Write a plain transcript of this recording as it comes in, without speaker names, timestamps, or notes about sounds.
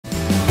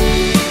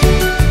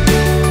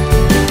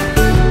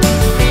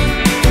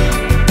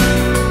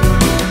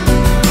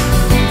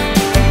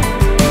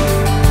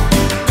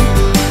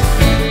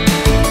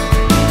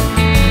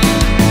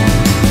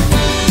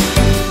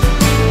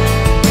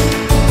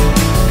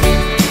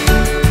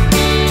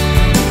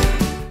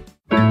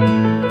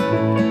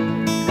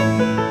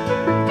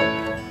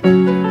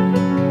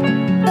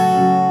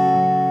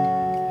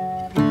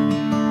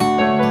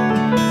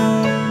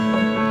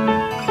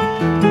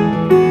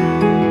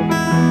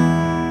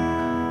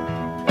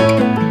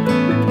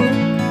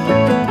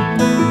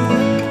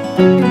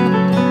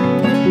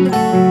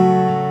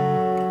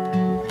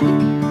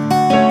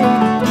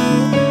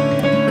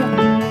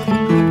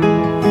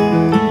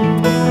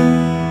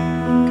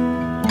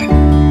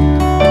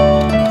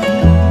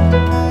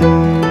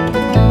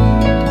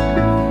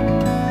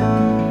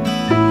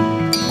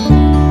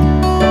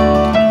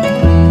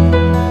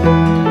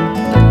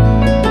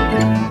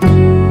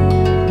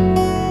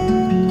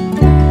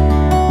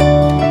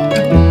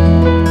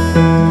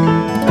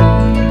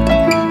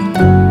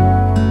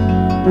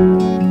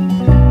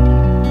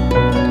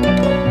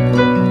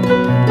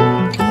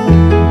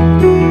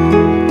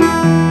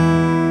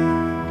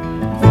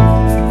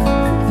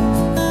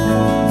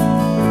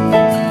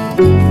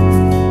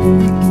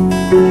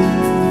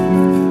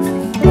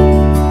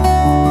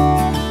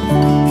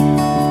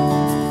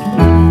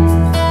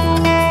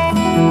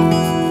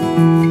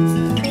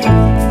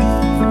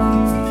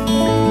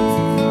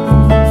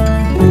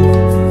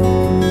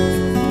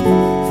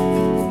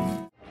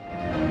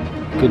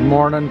Good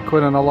morning,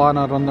 Quinn and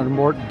Alannah are on their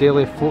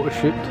daily photo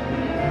shoot.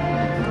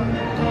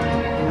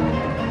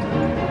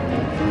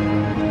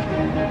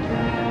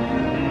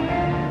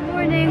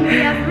 Morning, we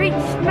have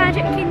reached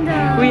Magic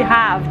Kingdom. We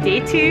have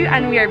day 2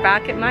 and we are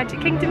back at Magic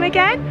Kingdom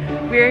again.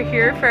 We're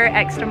here for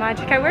extra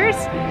magic hours.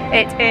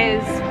 It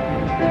is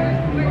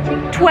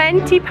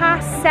 7:20.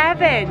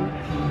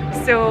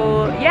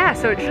 So yeah,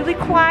 so it's really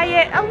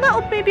quiet,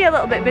 maybe a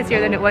little bit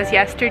busier than it was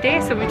yesterday.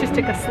 So we just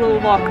took a slow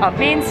walk up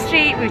Main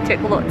Street, we took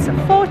lots of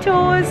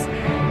photos.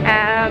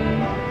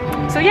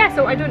 So yeah,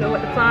 so I don't know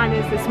what the plan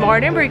is this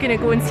morning. We're gonna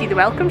go and see the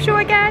welcome show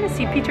again,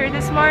 see Peter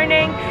this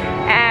morning.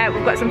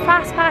 We've got some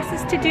fast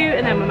passes to do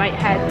and then we might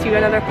head to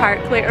another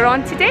park later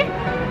on today.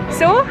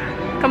 So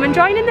come and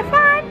join in the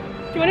fun.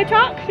 Do you want to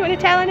talk? Do you want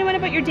to tell anyone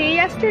about your day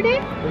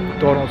yesterday?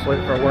 Donald's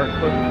late for work.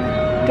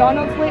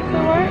 Donald's late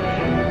for work?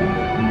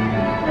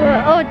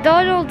 Oh,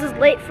 Donald is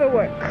late for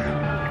work.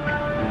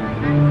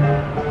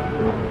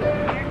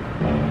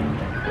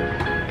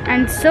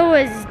 And so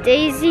is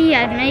Daisy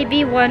and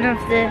maybe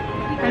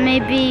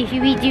maybe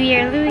we do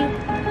your Louie.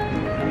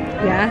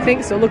 Yeah, I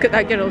think so. Look at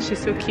that girl, she's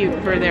so cute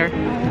over there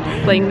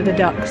playing with the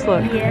ducks,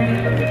 look.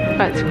 Yeah.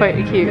 That's quite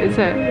cute,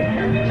 isn't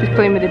it? She's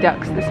playing with the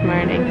ducks this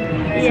morning.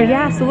 Yeah. So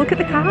yeah, so look at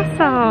the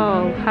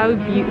castle. How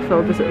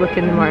beautiful does it look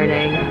in the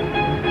morning?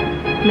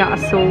 Not a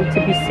soul to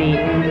be seen.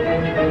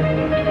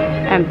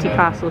 Empty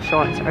castle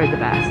shots are the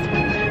best.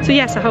 So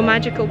yeah, so how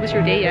magical was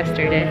your day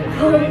yesterday?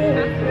 Oh,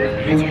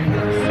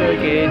 So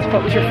good.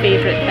 What was your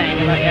favourite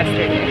thing about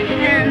yesterday?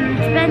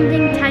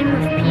 spending time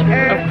with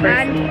Peter Of course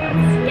and it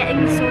was. getting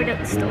the sword out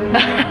the stone.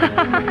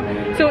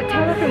 So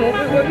tell us what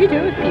were you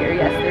doing with Peter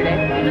yesterday?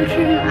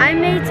 I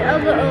made a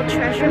little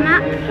treasure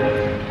map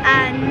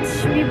and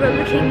we were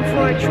looking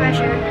for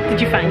treasure. Did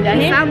you find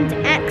any? We found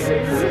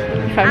X's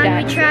Found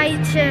and X's. we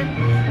tried to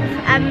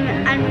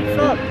and we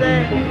thought the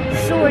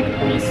sword would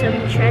be some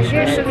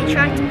treasure, so we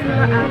tried to pull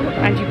it out.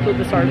 And you pulled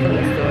the sword from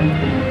the stone.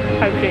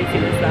 How crazy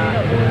was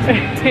that?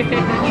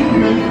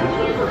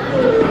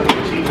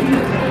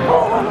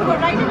 What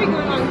ride are we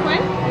going on,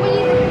 Quinn?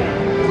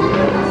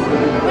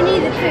 Winnie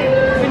the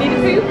Pooh. Winnie the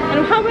Pooh.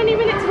 And how many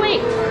minutes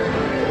wait? 5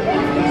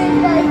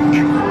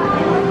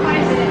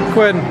 minutes.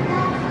 Quinn,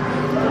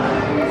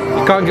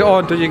 you can't get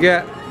on till you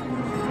get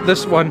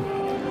this one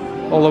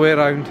all the way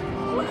around.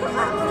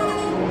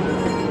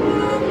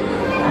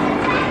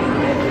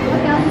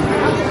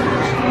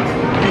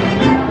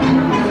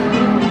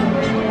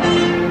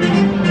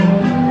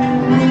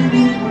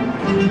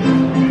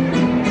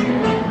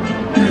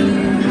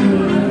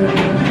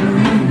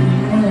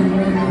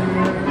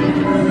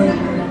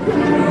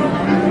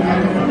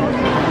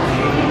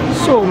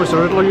 So, Mr.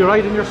 Riddle, are you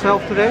riding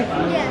yourself today?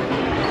 Yeah.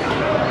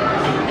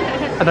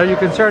 And are you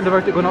concerned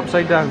about it going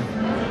upside down?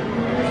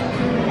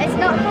 It's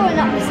not going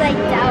upside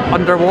down.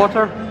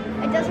 Underwater?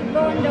 It doesn't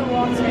go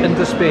underwater.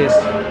 Into space?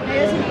 It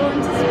doesn't go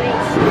into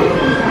space.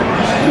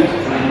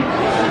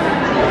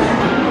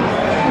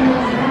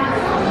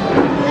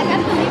 I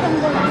can't believe I'm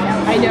going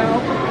myself. I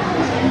know.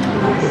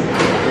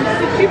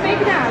 It's too big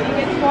now. You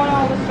get to go on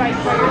all the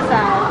rides by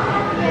yourself.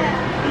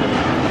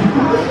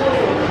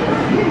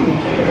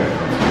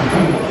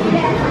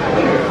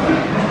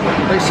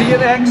 I see you at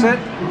the exit.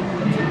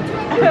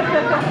 I'm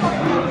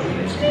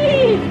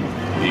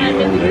in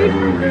the mood.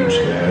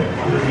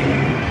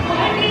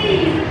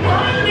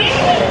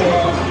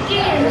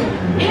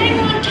 Hang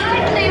on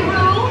tightly,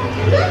 Roo.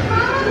 Look,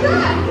 Mama,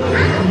 look.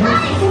 I'm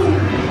right.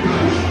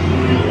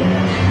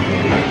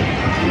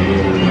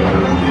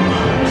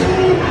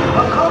 A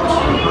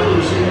constant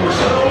bruising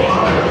so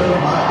hard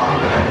my arm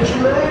has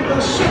made a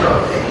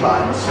syrup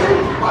climb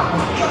safe. I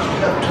just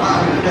have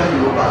time to tell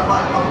you about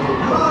my humble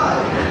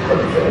bride. A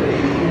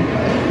very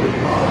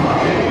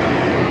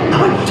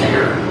how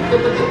dare!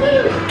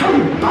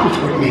 Don't bounce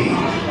with me!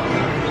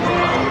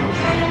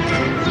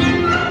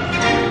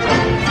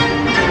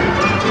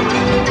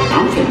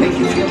 Bouncing makes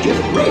you feel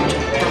just great,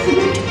 doesn't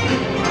it?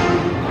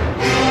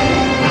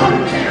 How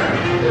dare!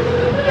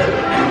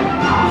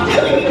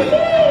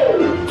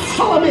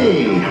 Follow me!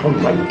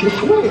 Right this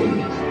way!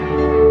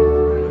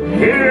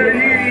 Hear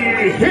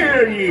ye,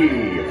 hear ye!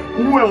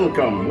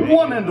 Welcome,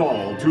 one and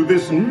all, to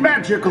this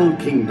magical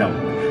kingdom.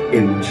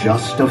 In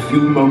just a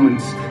few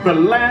moments, the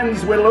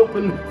lands will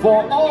open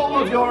for all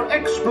of your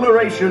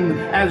exploration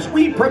as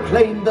we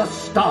proclaim the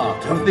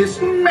start of this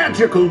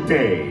magical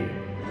day.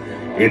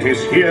 It is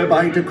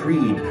hereby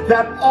decreed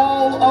that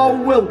all are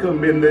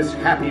welcome in this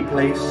happy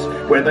place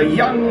where the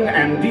young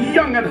and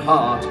young at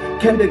heart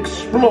can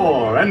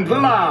explore and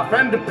laugh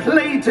and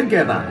play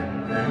together.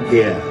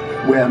 Here,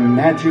 where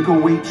magic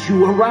awaits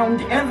you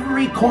around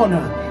every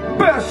corner,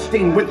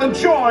 bursting with the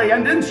joy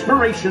and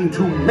inspiration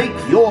to make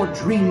your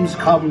dreams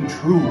come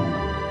true.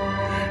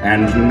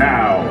 And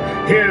now,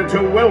 here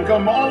to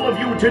welcome all of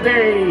you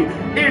today,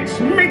 it's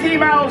Mickey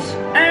Mouse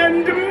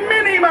and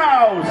Minnie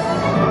Mouse!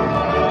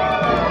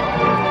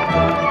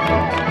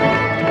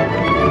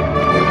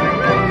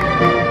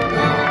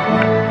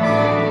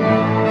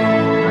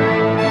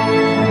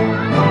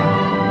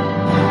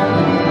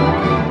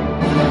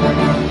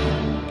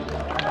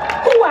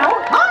 Well,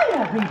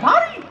 hiya!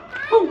 everybody!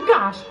 Oh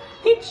gosh,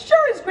 it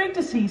sure is great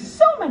to see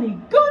so many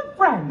good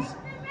friends.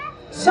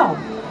 So,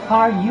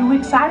 are you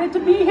excited to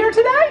be here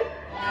today?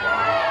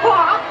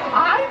 Well,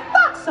 I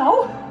thought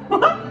so.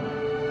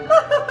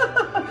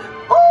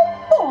 Oh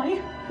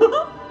boy.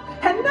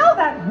 And now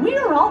that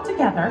we're all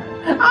together,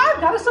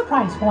 I've got a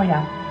surprise for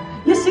you.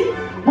 You see,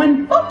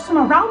 when folks from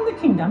around the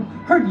kingdom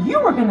heard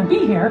you were going to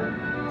be here,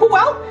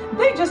 well,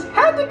 they just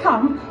had to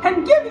come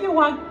and give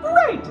you a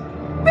great,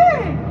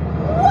 big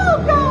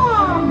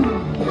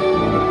welcome!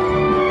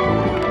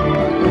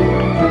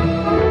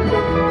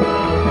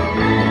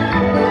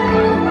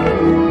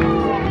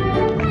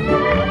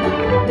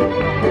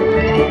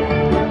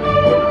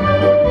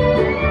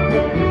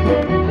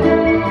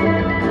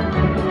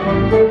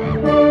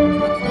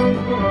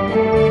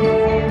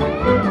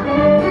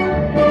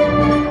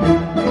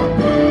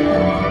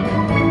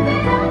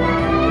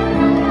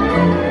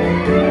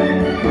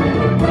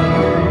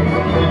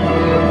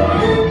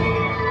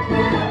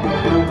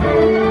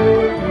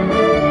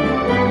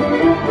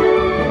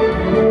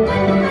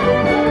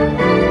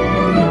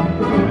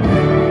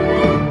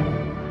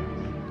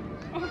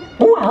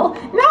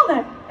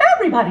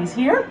 Everybody's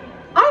here.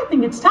 I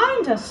think it's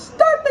time to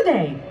start the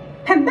day.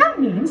 And that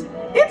means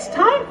it's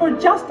time for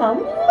just a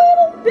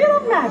little bit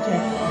of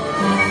magic.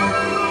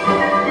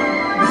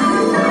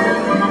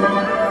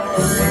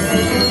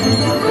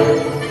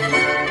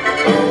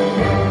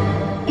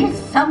 Is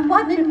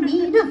someone in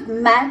need of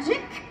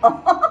magic?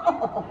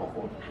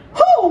 Oh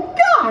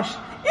gosh,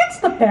 it's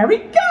the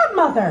fairy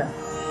godmother.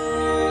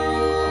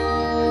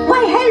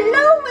 Why,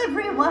 hello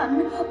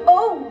everyone.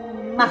 Oh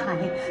my,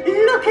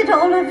 look at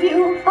all of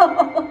you.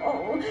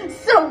 Oh,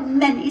 so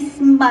many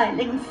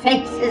smiling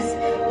faces,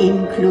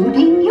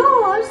 including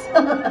yours.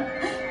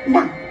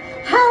 Now,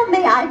 how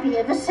may I be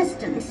of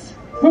assistance?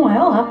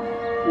 Well,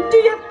 do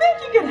you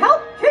think you could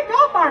help kick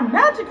off our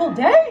magical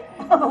day?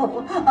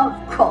 Oh,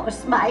 of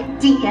course, my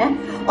dear.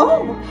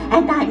 Oh,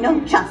 and I know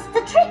just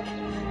the trick,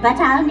 but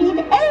I'll need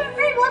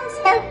everyone's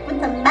help with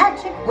the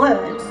magic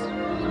words.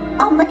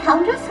 On the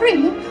count of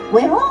 3,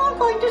 we're all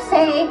going to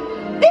say,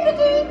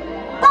 bibbidi,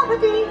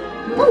 bobbidi,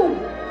 boo.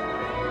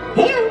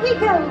 Here we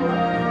go.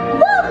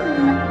 1,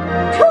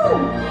 2,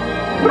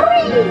 3,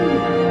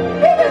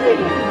 bibbidi,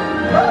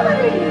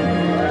 bobbidi,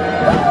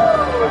 boo.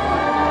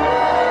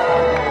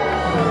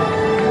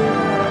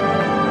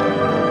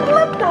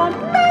 Let the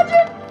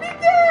magic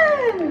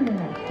begin!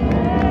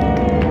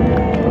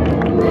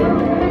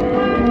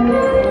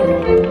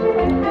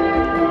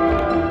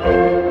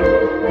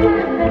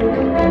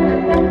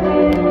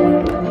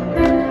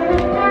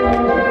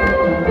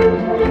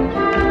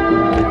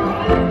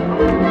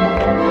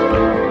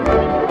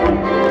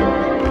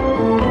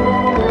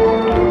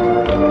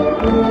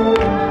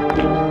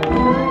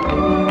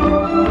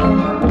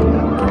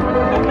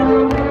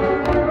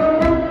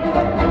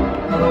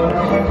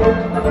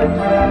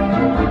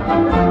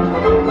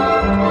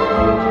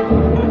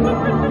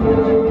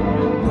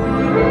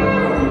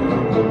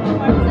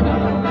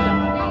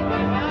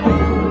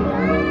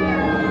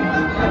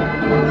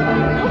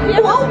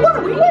 Well, what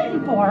are we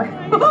waiting for?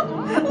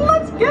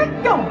 Let's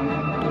get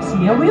going.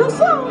 See you real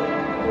soon.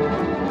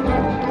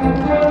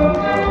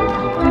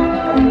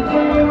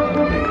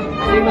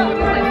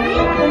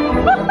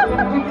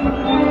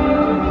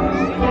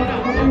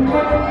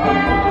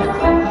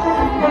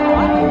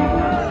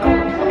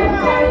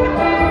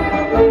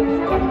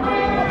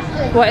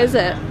 What is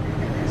it?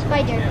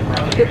 Spider.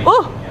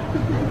 Oh!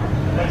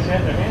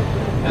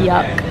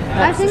 Yuck.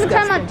 I think I'm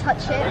trying to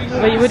touch it.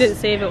 Well, you wouldn't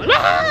save it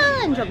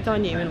and jumped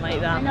on you and like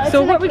that. No,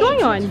 So what are we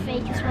going on?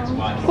 Fake as well.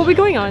 What are we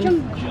going on?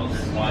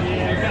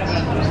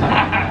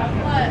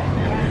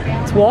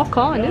 It's walk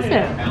on, isn't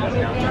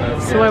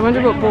it? So I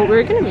wonder what boat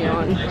we're going to be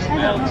on.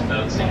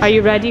 Are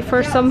you ready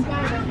for some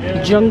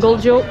jungle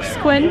jokes,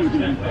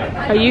 Quinn?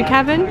 Are you,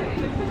 Kevin?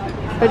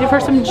 Ready for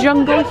some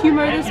jungle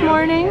humor this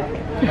morning?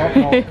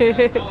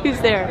 Who's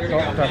there?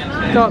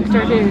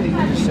 Doctor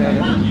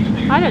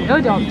Who. I don't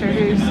know Doctor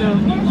Who, so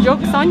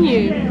joke's on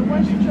you.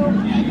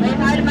 Say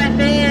hi to my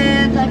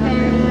fans. Hi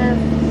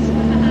fans.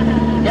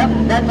 Yep,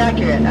 that's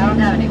accurate. I don't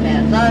have any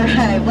fans.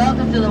 Alright,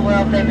 welcome to the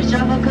world famous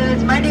Jungle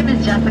Cruise. My name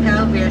is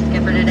Jessica. We are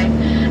skipper today.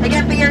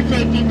 Again, for your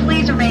safety,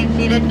 please remain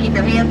seated. Keep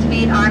your hands,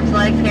 feet, arms,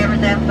 legs,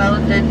 cameras, and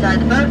phones inside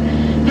the boat.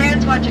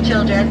 Parents, watch your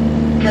children,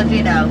 because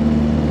you know,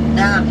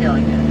 now I'm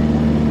feeling good.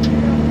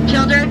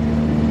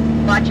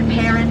 Children, watch your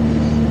parents.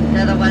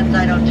 They're the ones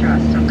I don't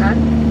trust, okay?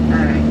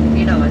 Alright,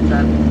 you know what's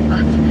up.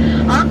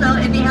 Also,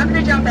 if you happen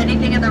to drop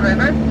anything in the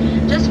river,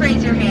 just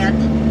raise your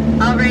hand.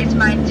 I'll raise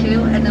mine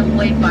too, and then we'll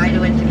wave bye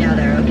to it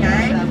together,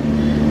 okay?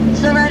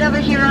 So right over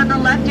here on the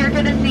left, you're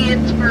going to see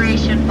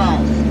Inspiration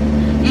Falls.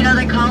 You know,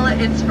 they call it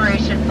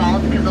Inspiration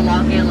Falls because the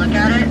longer you look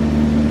at it,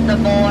 the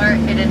more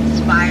it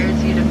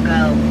inspires you to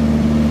go.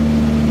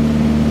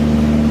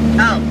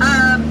 Oh,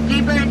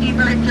 deeper and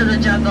deeper into the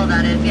jungle,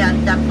 that is. Yes,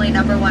 definitely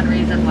number 1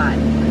 reason why.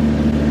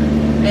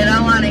 You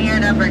don't want to hear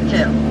number 2.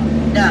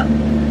 No.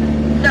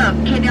 So,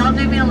 can y'all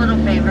do me a little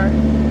favor?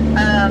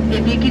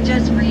 If you could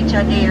just reach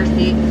under your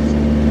seats,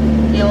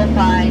 you will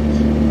find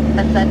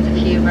a sense of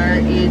humor,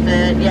 use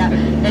it. Yeah,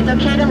 it's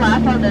okay to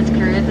laugh on this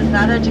cruise. It's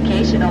not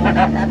educational. We're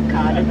not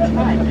Epcot. It's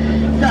fine.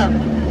 So,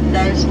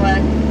 there's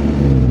one.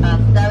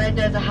 That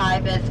window's a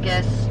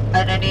hibiscus.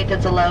 Underneath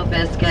it's a low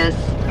biscus.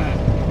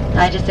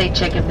 I just say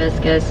chicken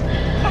biscus.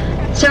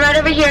 So right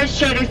over here is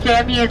Trader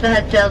Sam. He is the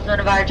head salesman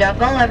of our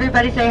jungle.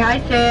 Everybody say hi,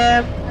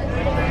 Sam.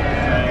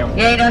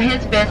 Yeah, you know,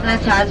 his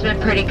business has been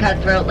pretty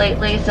cutthroat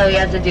lately, so he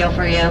has a deal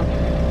for you.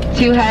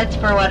 2 heads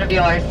for one of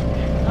yours.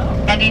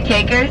 Any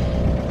takers?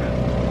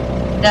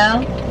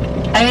 No?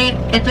 I mean,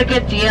 it's a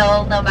good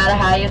deal. No matter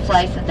how you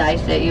slice and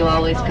dice it, you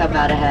always come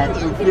out ahead.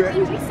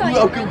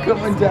 Welcome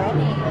coming down.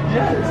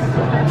 Yes.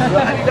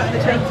 Well, have you gotten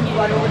a chance to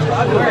fly over to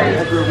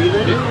Alannah as we're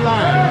leaving?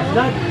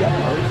 Not yet.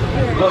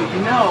 Well, you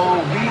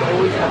know, we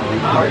always have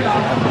big parties.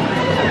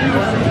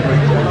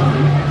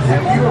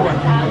 And we were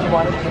wondering if you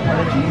wanted to be part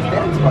of Genie's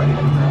dance party.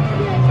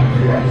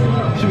 Yes.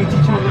 Should we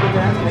teach him a little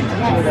dance? Can I teach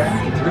him a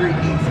dance? It's very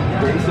easy.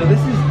 Okay? So this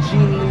is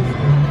Genie's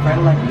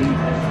friend like me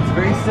dance. It's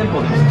very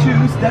simple. There's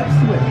 2 steps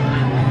to it.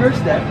 First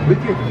step,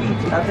 with your feet,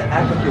 you have to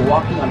act like you're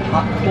walking on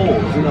hot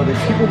coals. You know, there's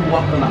people who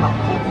walk on the hot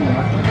coals in the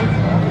restaurant.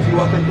 So you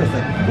walk like this,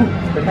 like, ooh,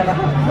 they're kind of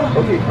hot.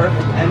 Okay,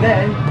 perfect. And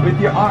then, with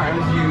your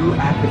arms, you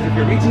act as if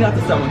you're reaching out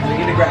to someone because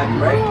they're going to grab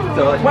you, right?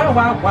 So like, wow,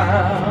 wow,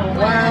 wow,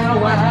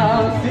 wow,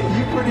 wow. See,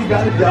 you pretty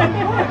got it down.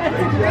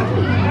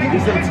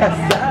 You're so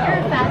test out.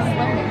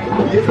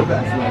 He is a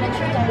fast learner.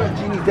 You're at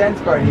Genie's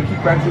dance party, you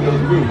keep practicing those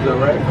moves, though,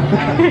 right?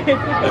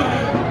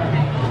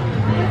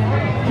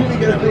 Can we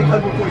get a big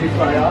hug before you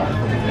fly off?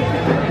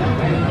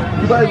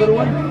 You buy a little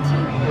one?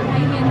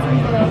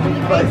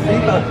 But it's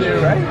safe out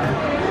there, right?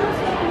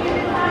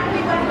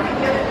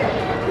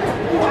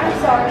 I'm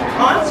sorry.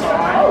 I'm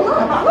sorry. Oh, look,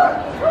 look.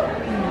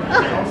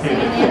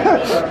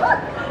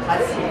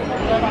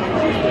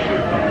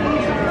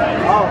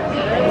 Oh.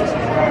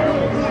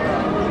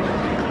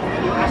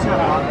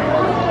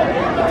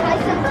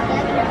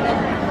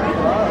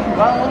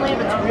 Well, only if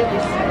it's really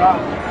strong.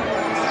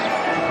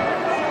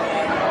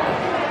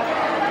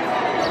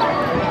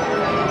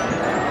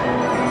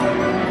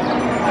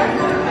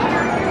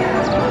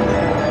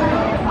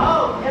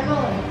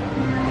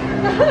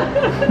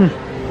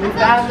 We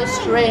found the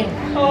string.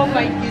 Oh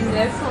my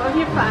goodness, what have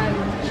you found?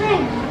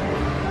 String.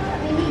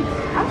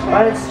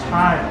 But it's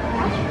time.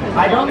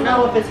 I don't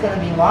know if it's going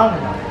to be long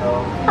enough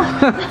though.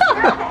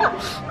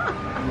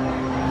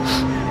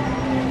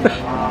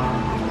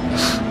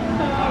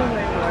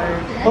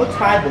 Who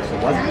tied this? It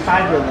wasn't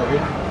tied with Lily.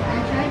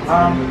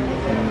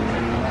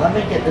 Let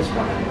me get this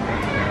one.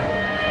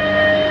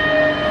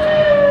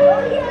 Oh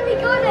yeah, we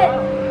got it.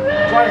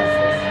 What is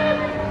this?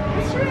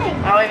 The string.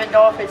 I don't even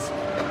know if it's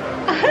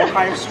what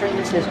kind of string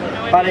this is,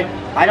 but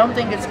I don't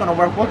think it's gonna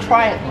work. We'll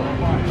try it.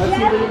 Let's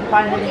see if we can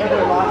find any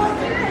other lost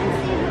things.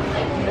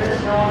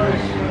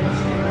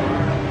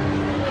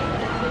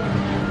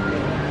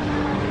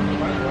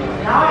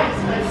 Now I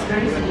expect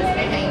strings to just be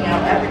hanging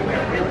out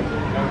everywhere, really.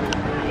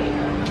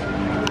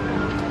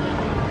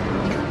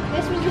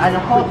 And a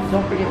hook,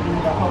 don't forget we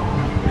need a hook.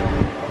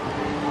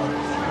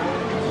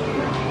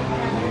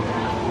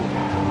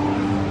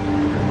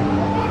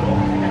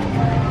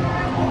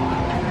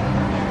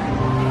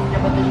 Yeah,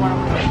 but there's one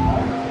over there.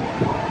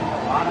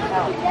 A lot of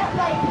help.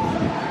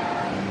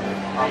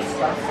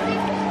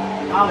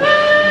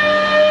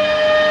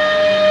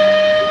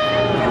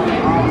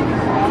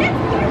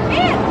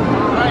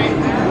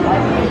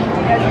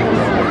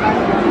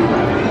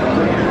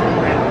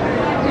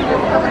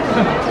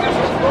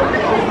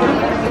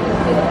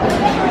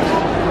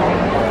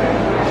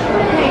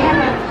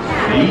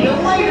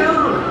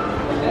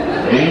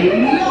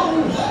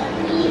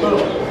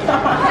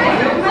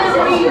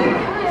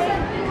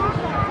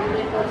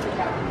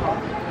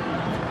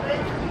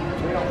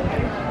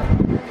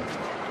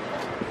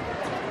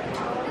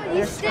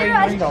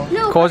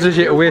 Causes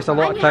you to waste a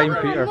lot of time,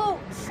 Peter.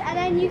 And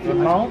then you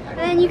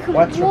can,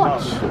 What's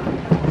watch.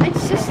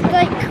 It's just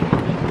like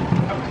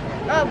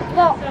a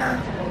block.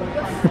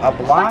 A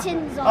block?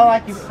 Buttons on oh,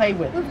 like you play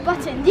with. With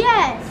buttons,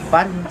 yes.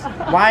 Buttons?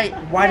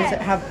 Why does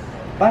it have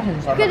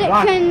buttons on the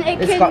block?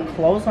 It's got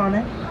clothes on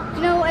it.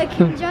 No, it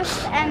can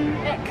just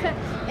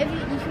if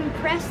you can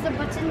press the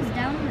buttons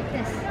down like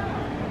this,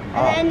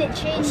 and then it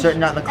changes. Certain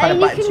not the kind of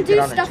buttons you get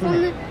on the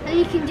tunic. And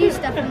you can do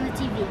stuff on the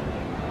TV.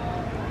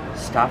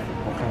 Stuff?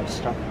 What kind of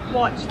stuff?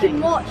 You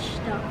can watch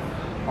stuff.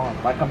 Oh,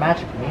 like a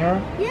magic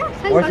mirror?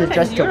 Yeah. Or is it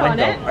just a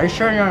window? Are you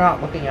sure you're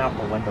not looking out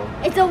the window?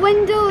 It's a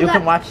window. You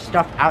can watch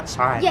stuff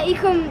outside. Yeah, you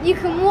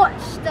can watch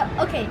stuff.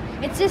 Okay,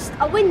 it's just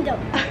a window.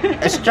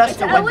 It's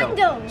just a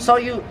window. So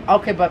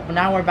okay, but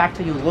now we're back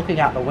to you looking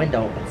out the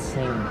window and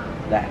seeing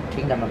that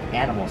kingdom of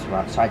animals are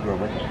outside your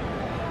window.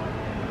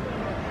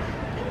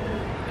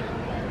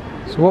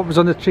 So what was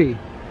on the tree?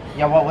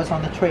 Yeah, what was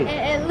on the tree?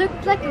 It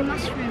looked like a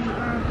mushroom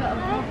or a bit of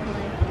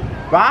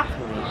broccoli. Broccoli?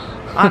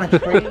 On a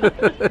tree?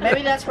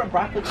 Maybe that's where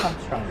broccoli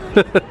comes from.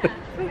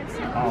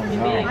 Oh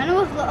no. I know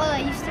with little,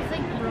 I used to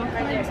think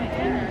broccoli was a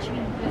tiny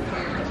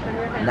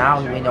tree. Now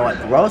we know what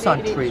grows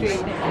on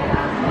trees.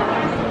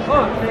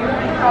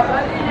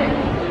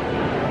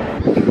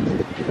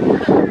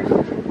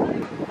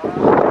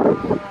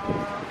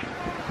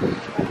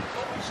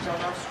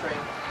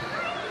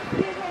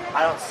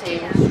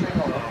 same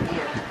string over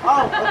here.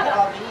 Oh, look at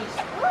all these.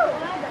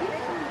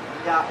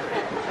 Yeah,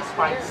 just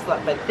find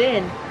slug. But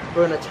then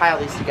we're gonna tie all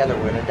these together.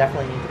 We're gonna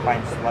definitely need to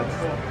find slugs,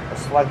 a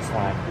slug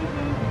slime.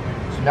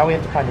 So now we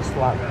have to find a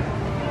slug.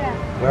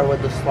 Yeah. Where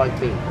would the slug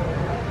be?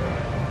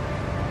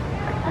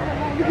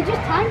 We could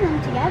just tie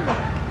them together.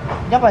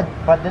 Yeah,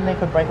 but then they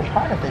could break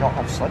apart if they don't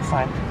have slug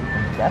slime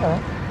together.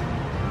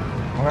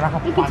 We're gonna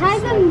have to We could tie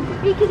them.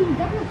 We could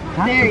definitely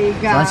tie them. There you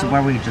go. So that's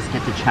where we just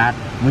get to chat.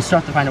 We still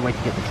have to find a way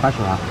to get the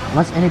treasure out.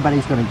 Unless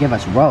anybody's gonna give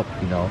us rope,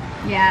 you know.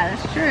 Yeah,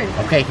 that's true.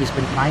 Okay, he's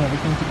been tying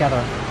everything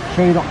together.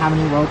 Sure you don't have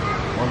any rope?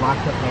 We're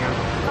locked up there.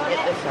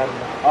 Get this out of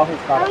the... Oh,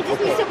 he's got it. We just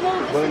need to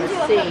mold We're this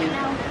gonna into a see. hook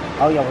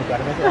now. Oh yeah, we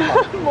gotta make it a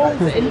hook.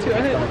 Mold it into a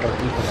It's hook. gonna go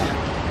deeper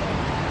now.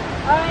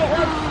 Alright,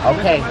 let's...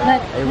 Okay,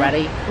 are you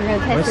ready? We're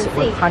gonna test and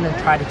We're see. kind of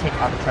trying to take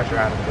all the treasure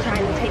out of it.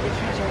 Trying to take the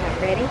treasure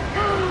out. Ready?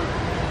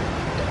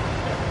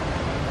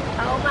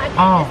 Oh my goodness,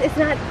 Oh. it's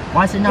not...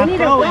 Why is it not we need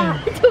going? a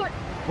rock to it.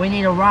 We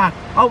need a rock.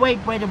 Oh wait,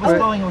 it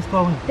was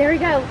going, There we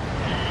go.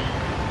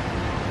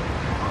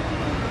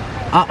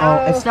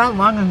 Uh-oh, it's not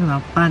long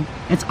enough, but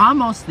it's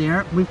almost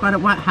there. We've got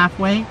it, what,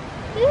 halfway?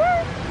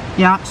 Yeah.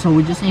 Yeah, so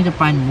we just need to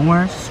find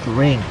more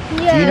string.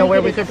 Do you know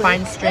where we could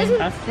find string?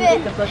 Doesn't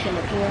fit. The book in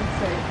the pants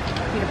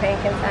so Peter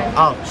Pan can sign.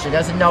 Oh, she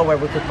doesn't know where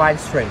we could find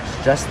string.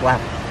 She just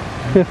left.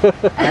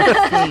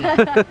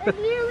 Let's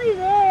see.